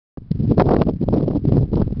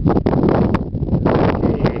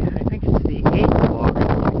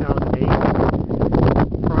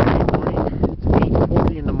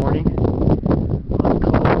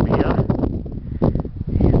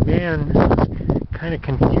kind of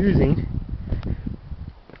confusing.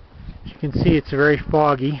 As you can see, it's very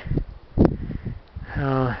foggy.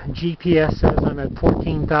 GPS says I'm at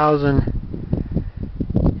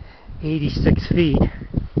 14,086 feet,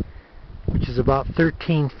 which is about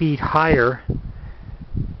 13 feet higher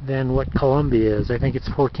than what Columbia is. I think it's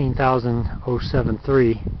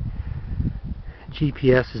 14,073.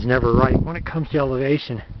 GPS is never right when it comes to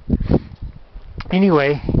elevation.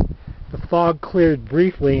 Anyway, the fog cleared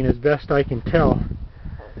briefly, and as best I can tell,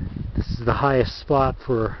 this is the highest spot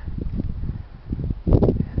for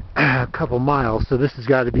a couple miles, so this has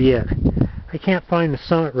got to be it. I can't find the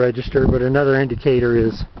summit register, but another indicator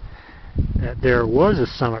is that there was a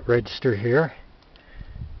summit register here,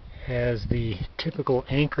 as the typical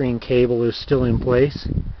anchoring cable is still in place,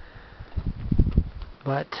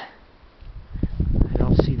 but I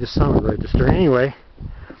don't see the summit register. Anyway,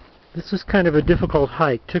 this was kind of a difficult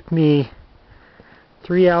hike. Took me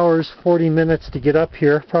 3 hours 40 minutes to get up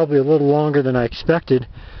here, probably a little longer than I expected,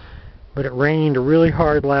 but it rained really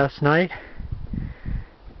hard last night,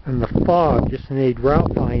 and the fog just made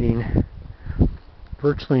route finding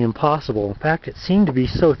virtually impossible. In fact, it seemed to be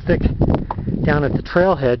so thick down at the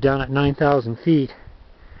trailhead, down at 9,000 feet,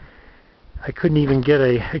 I couldn't even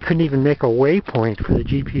make a waypoint for the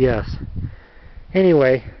GPS.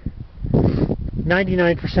 Anyway,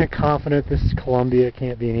 99% confident this is Columbia. It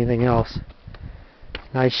can't be anything else.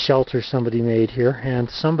 Nice shelter somebody made here, and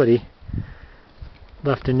somebody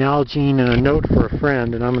left a Nalgene and a note for a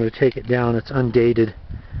friend, and I'm going to take it down. It's undated,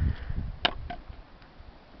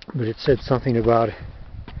 but it said something about,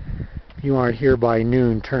 if you aren't here by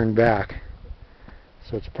noon, turn back.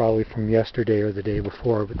 So it's probably from yesterday or the day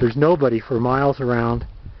before, but there's nobody for miles around,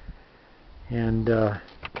 and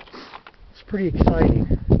it's pretty exciting.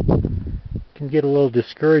 It can get a little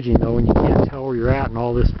discouraging though when you can't tell where you're at in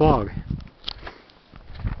all this fog.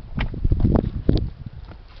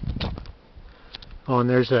 Oh,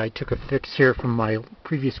 and I took a fix here from my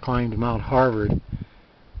previous climb to Mount Harvard. It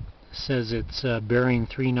says it's bearing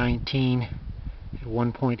 319 at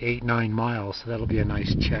 1.89 miles, so that'll be a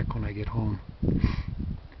nice check when I get home.